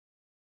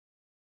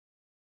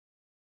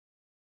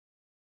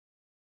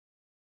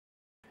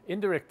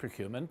Indirect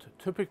procurement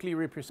typically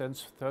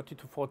represents 30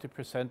 to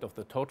 40% of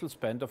the total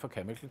spend of a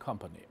chemical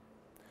company.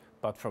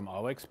 But from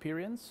our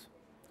experience,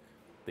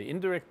 the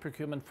indirect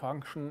procurement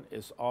function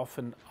is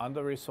often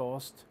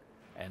under-resourced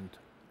and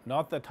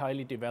not that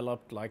highly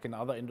developed like in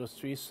other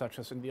industries, such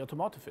as in the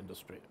automotive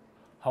industry.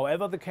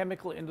 However, the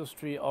chemical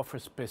industry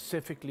offers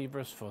specific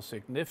levers for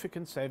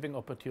significant saving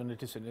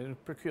opportunities in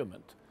indirect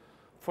procurement.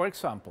 For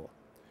example,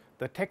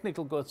 the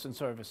technical goods and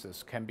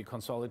services can be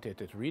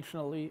consolidated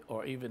regionally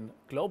or even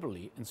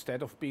globally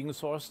instead of being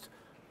sourced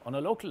on a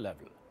local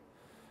level.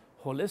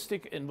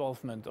 Holistic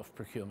involvement of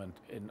procurement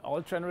in all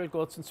general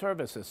goods and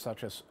services,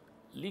 such as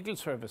legal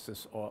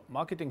services or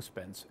marketing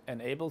spends,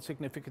 enable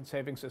significant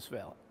savings as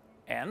well.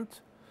 And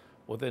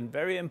within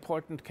very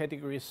important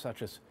categories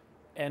such as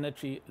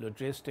energy,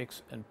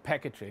 logistics and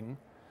packaging,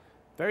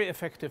 very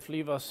effective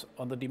levers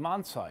on the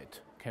demand side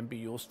can be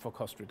used for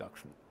cost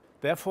reduction.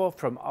 Therefore,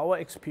 from our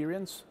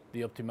experience,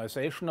 the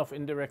optimization of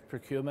indirect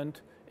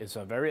procurement is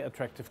a very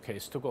attractive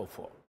case to go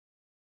for.